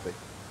automatically.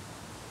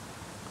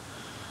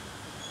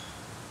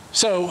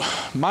 So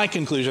my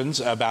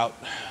conclusions about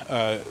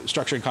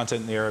structured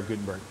content in the era of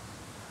Gutenberg.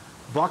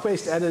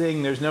 Block-based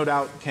editing, there's no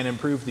doubt, can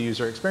improve the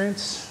user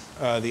experience.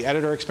 The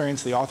editor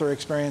experience, the author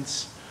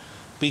experience,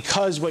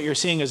 because what you're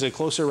seeing is a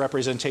closer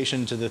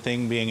representation to the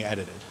thing being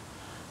edited,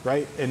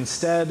 right?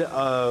 Instead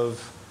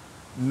of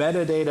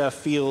metadata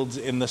fields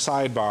in the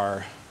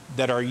sidebar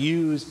that are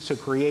used to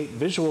create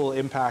visual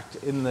impact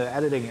in the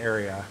editing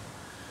area,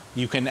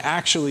 you can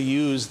actually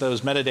use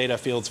those metadata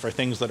fields for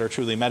things that are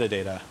truly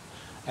metadata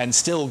and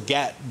still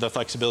get the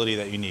flexibility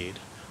that you need.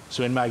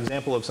 So in my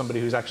example of somebody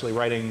who's actually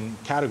writing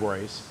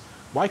categories,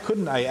 why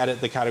couldn't I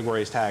edit the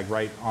categories tag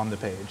right on the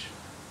page?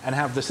 And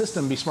have the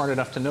system be smart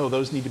enough to know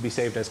those need to be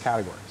saved as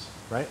categories,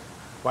 right?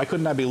 Why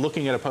couldn't I be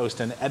looking at a post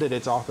and edit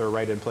its author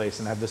right in place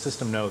and have the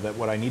system know that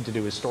what I need to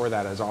do is store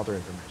that as author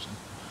information?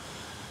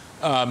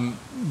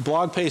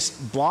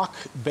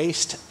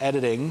 Block-based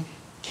editing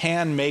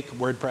can make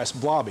WordPress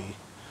blobby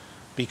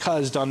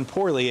because done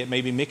poorly, it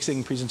may be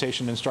mixing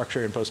presentation and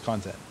structure in post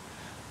content.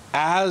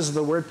 As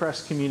the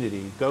WordPress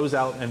community goes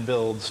out and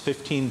builds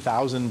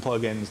 15,000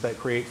 plugins that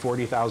create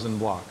 40,000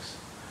 blocks,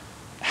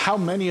 how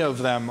many of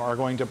them are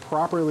going to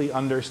properly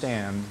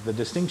understand the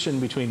distinction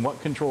between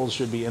what controls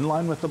should be in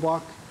line with the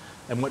block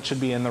and what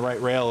should be in the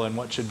right rail and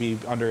what should be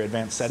under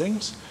advanced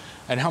settings?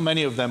 And how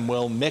many of them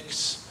will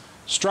mix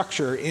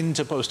structure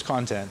into post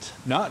content?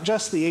 Not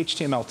just the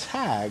HTML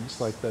tags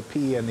like the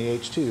P and the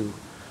H2,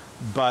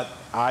 but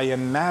I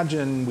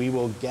imagine we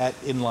will get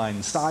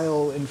inline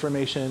style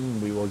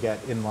information, we will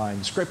get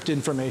inline script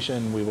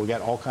information, we will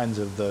get all kinds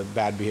of the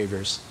bad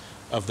behaviors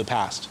of the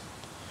past.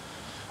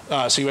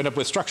 So you end up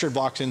with structured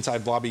blocks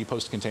inside blobby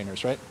post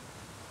containers, right?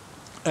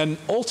 And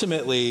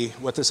ultimately,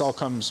 what this all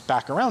comes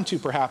back around to,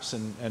 perhaps,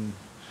 and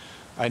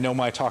I know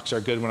my talks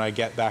are good when I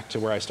get back to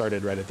where I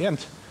started right at the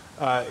end,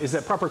 is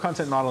that proper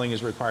content modeling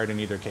is required in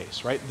either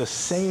case, right? The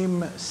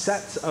same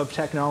sets of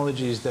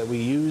technologies that we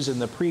use in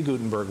the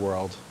pre-Gutenberg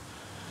world,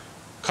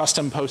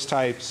 custom post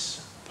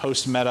types,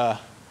 post meta,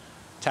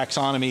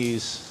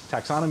 taxonomies,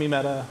 taxonomy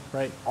meta,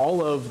 right?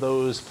 All of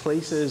those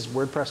places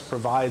WordPress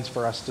provides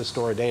for us to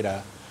store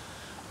data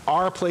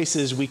are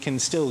places we can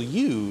still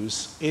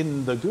use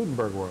in the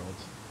Gutenberg world,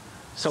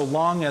 so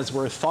long as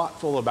we're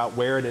thoughtful about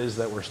where it is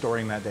that we're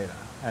storing that data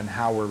and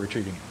how we're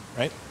retrieving it,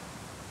 right?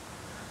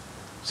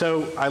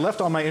 So I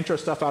left all my intro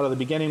stuff out of the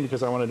beginning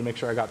because I wanted to make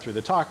sure I got through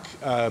the talk.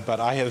 But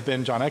I have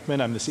been John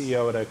Eckman. I'm the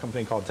CEO at a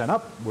company called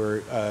 10up.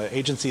 We're an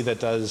agency that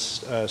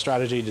does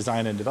strategy,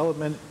 design, and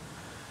development.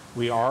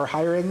 We are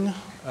hiring.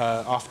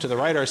 Off to the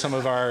right are some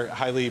of our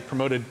highly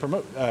promoted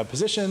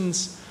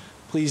positions.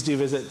 Please do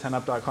visit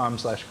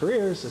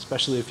 10up.com/careers,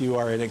 especially if you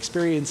are an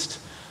experienced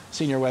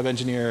senior web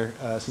engineer,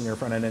 senior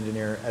front-end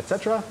engineer, et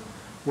cetera.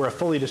 We're a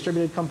fully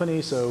distributed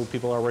company, so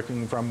people are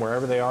working from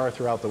wherever they are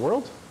throughout the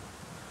world.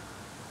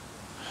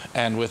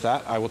 And with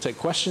that, I will take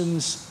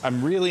questions.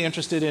 I'm really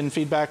interested in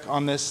feedback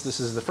on this. This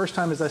is the first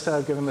time, as I said,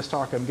 I've given this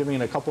talk. I'm giving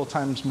it a couple of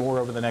times more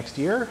over the next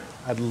year.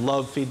 I'd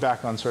love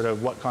feedback on sort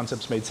of what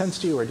concepts made sense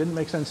to you or didn't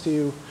make sense to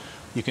you.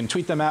 You can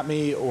tweet them at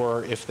me,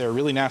 or if they're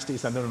really nasty,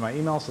 send them to my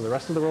email so the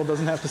rest of the world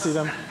doesn't have to see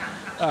them.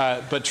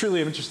 But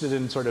truly, I'm interested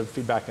in sort of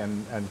feedback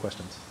and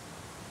questions.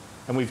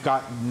 And we've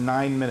got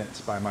 9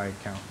 minutes by my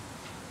count.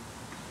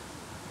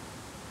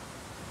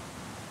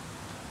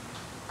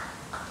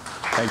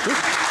 Thank you.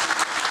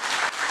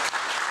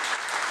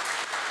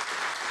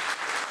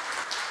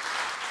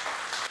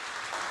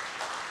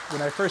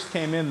 When I first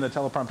came in, the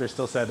teleprompter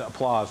still said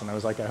applause, and I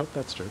was like, I hope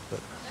that's true. But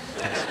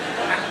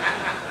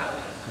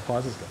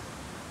applause is good.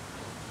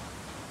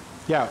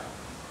 Yeah,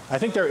 I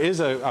think there is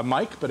a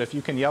mic, but if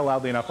you can yell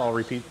loudly enough, I'll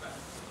repeat.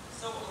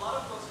 So a lot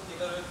of folks, when they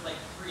go to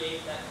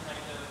create that kind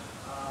of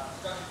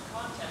structured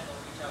content,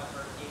 they'll reach out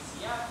for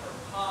ACF or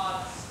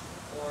pods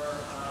or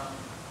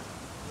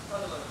there's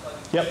probably other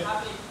plugins. Yep. Do you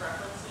have any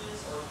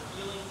preferences or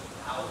feelings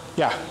about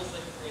Yeah. tools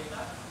that create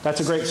that? That's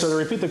a great, so to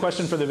repeat the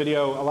question for the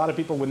video, a lot of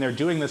people when they're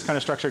doing this kind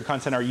of structured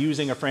content are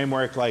using a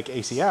framework like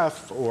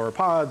ACF or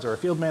pods or a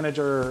field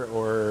manager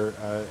or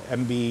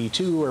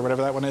MB2 or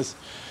whatever that one is.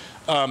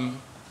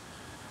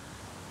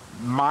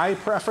 My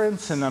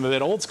preference, and I'm a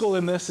bit old school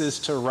in this, is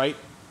to write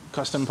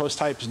custom post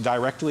types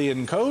directly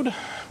in code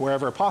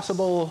wherever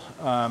possible.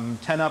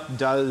 10up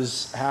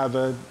does have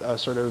a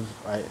sort of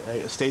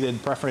a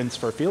stated preference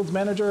for fields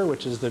manager,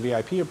 which is the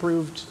VIP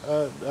approved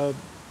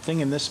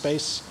thing in this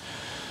space.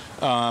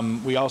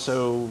 We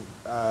also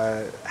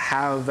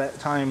have at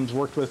times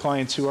worked with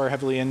clients who are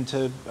heavily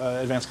into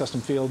advanced custom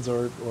fields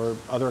or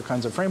other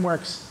kinds of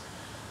frameworks.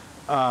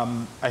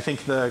 I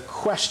think the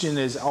question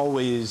is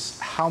always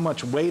how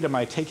much weight am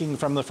I taking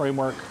from the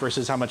framework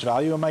versus how much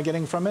value am I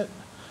getting from it,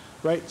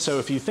 right? So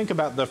if you think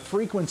about the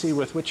frequency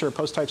with which your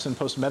post types and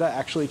post meta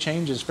actually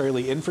change is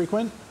fairly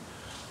infrequent.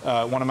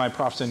 One of my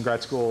profs in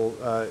grad school,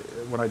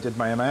 when I did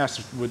my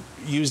MIS,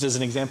 used as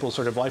an example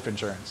sort of life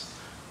insurance.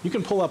 You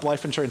can pull up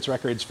life insurance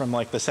records from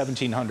like the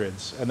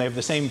 1700s, and they have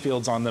the same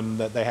fields on them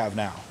that they have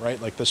now,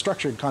 right? Like the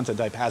structured content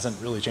type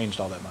hasn't really changed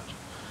all that much.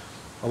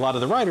 A lot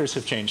of the writers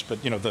have changed,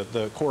 but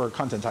the core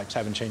content types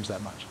haven't changed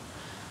that much.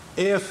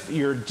 If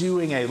you're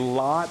doing a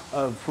lot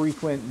of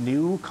frequent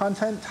new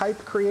content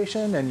type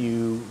creation and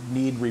you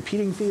need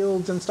repeating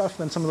fields and stuff,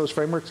 then some of those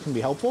frameworks can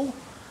be helpful.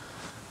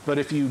 But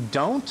if you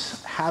don't,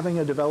 having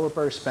a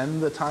developer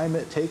spend the time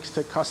it takes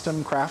to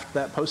custom craft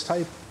that post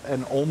type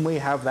and only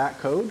have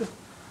that code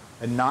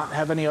and not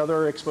have any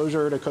other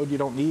exposure to code you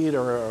don't need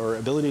or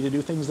ability to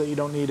do things that you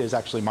don't need is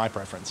actually my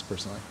preference,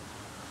 personally.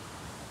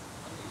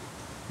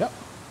 Yep.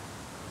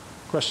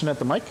 Question at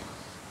the mic?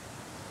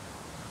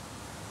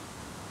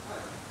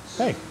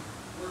 Hey.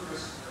 WordPress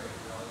is great,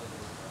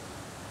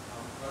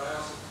 but I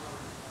also come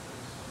from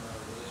things from a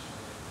relational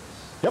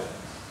database. Yep. That's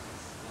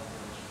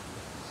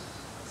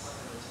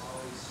something that's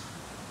always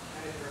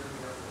kind of driven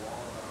me up the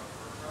wall about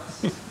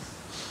WordPress. The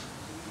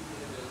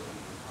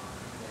ability to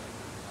comprehend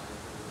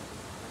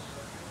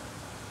infrastructure.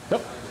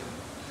 Yep. I've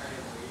been kind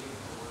of waiting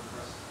for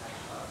WordPress to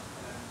catch up,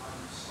 and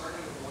I'm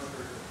starting to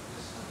wonder if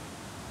this might be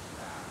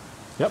bad.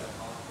 Yep.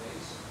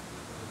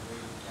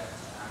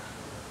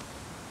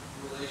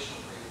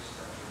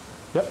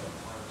 Yep.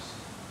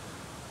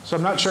 So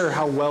I'm not sure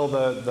how well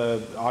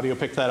the audio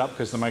picked that up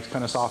because the mic's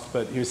kind of soft,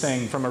 but he was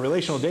saying from a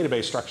relational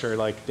database structure,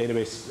 like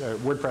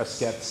WordPress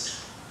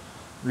gets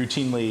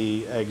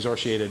routinely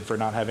exorciated for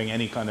not having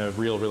any kind of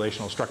real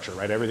relational structure,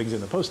 right? Everything's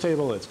in the post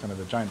table. It's kind of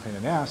a giant pain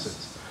in the ass. It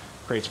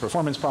creates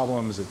performance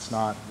problems. It's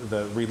not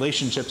the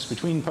relationships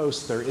between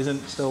posts. There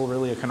isn't still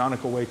really a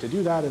canonical way to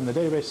do that in the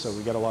database, so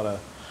we get a lot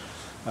of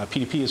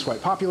PDP is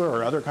quite popular,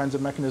 or other kinds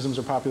of mechanisms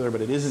are popular,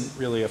 but it isn't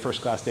really a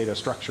first-class data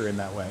structure in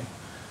that way.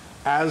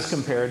 As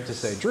compared to,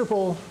 say,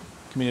 Drupal,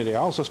 community I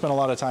also spent a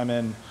lot of time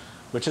in,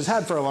 which has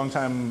had for a long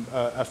time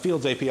a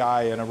fields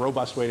API and a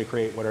robust way to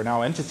create what are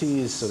now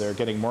entities, so they're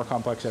getting more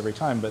complex every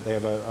time, but they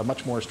have a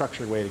much more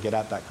structured way to get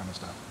at that kind of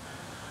stuff.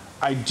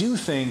 I do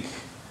think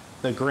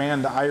the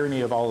grand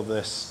irony of all of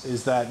this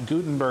is that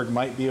Gutenberg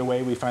might be a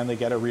way we finally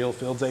get a real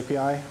fields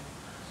API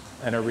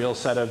and a real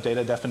set of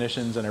data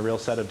definitions and a real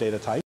set of data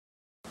types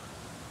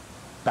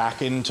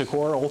back into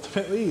core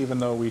ultimately, even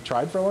though we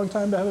tried for a long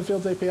time to have a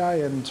fields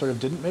API and sort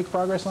of didn't make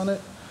progress on it.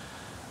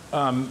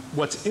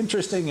 What's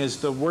interesting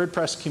is the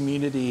WordPress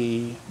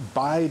community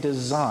by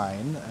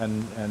design,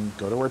 and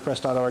go to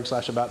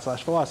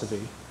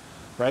wordpress.org/about/philosophy,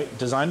 right?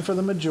 Design for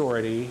the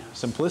majority,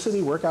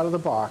 simplicity, work out of the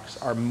box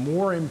are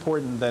more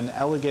important than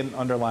elegant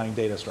underlying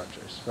data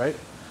structures, right?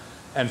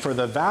 And for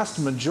the vast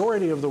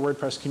majority of the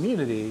WordPress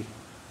community,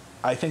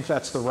 I think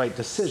that's the right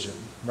decision,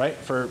 right?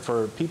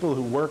 For people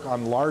who work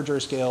on larger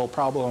scale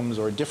problems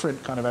or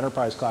different kind of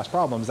enterprise class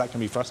problems, that can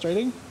be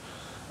frustrating.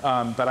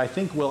 But I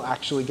think we'll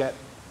actually get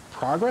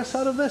progress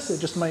out of this. It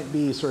just might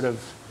be sort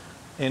of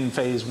in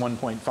phase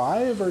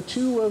 1.5 or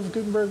 2 of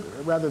Gutenberg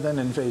rather than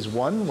in phase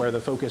 1, where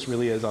the focus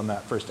really is on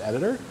that first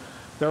editor.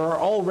 There are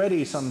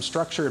already some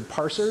structured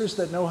parsers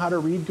that know how to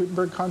read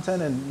Gutenberg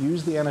content and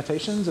use the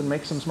annotations and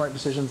make some smart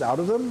decisions out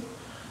of them,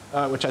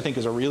 which I think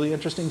is a really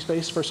interesting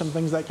space for some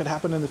things that could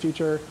happen in the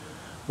future.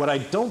 What I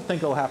don't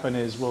think will happen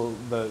is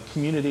the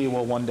community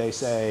will one day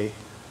say,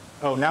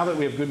 oh, now that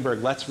we have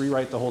Gutenberg, let's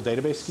rewrite the whole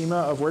database schema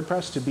of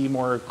WordPress to be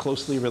more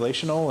closely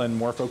relational and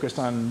more focused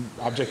on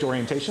object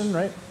orientation,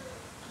 right?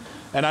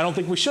 And I don't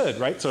think we should,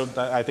 right? So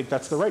I think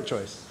that's the right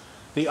choice.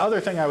 The other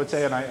thing I would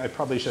say, and I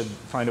probably should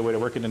find a way to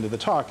work it into the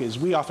talk, is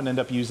we often end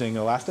up using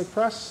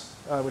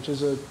ElasticPress, which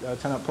is a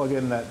tenant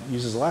plugin that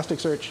uses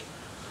Elasticsearch.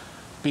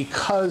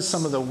 Because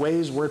some of the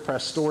ways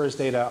WordPress stores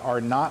data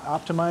are not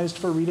optimized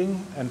for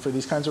reading and for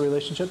these kinds of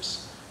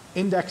relationships,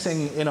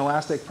 indexing in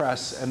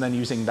ElasticPress and then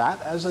using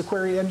that as a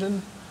query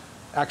engine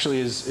actually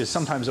is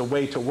sometimes a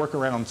way to work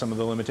around some of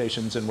the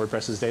limitations in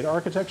WordPress's data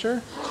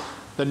architecture.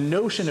 The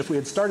notion, if we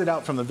had started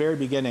out from the very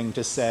beginning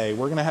to say,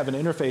 we're going to have an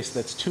interface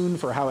that's tuned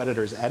for how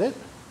editors edit,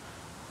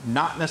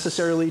 not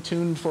necessarily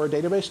tuned for a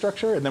database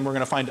structure, and then we're going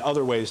to find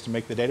other ways to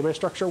make the database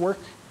structure work,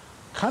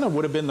 kind of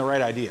would have been the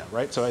right idea,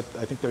 right? So I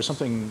think there's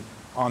something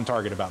on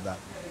target about that.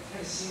 Yeah, it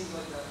kind of seems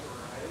like that's where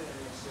we're headed. I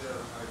mean, it's sort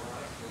of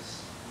ironic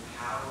because you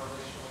have a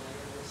relational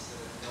database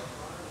that is built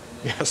on it, and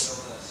then you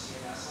build a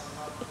CMS on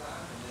top of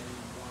that, and then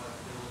you want to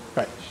build a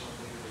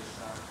relational database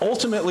back.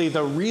 Ultimately,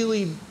 the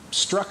really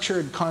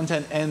structured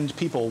content end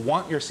people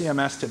want your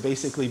CMS to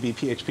basically be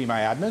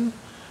phpMyAdmin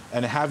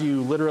and have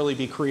you literally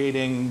be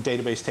creating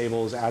database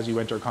tables as you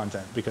enter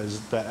content,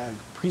 because the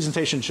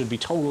presentation should be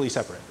totally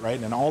separate, right?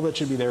 And all that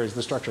should be there is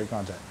the structured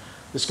content.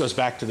 This goes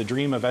back to the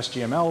dream of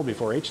SGML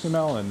before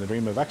HTML and the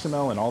dream of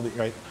XML and all the,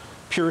 right?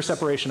 Pure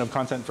separation of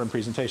content from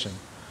presentation.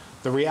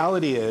 The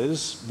reality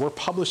is we're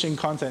publishing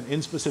content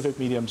in specific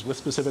mediums with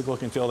specific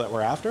look and feel that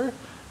we're after.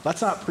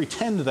 Let's not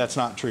pretend that's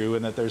not true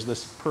and that there's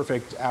this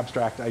perfect,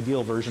 abstract,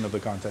 ideal version of the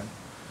content.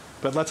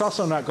 But let's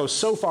also not go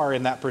so far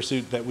in that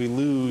pursuit that we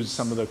lose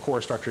some of the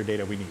core structured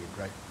data we need,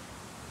 right?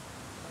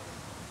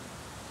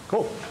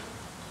 Cool.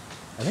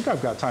 I think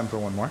I've got time for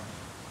one more.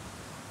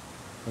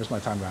 Where's my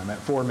time guy? I'm at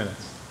 4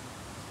 minutes.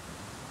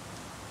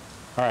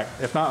 All right,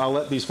 if not, I'll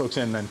let these folks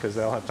in then because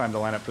they'll have time to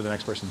line up for the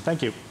next person.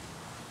 Thank you.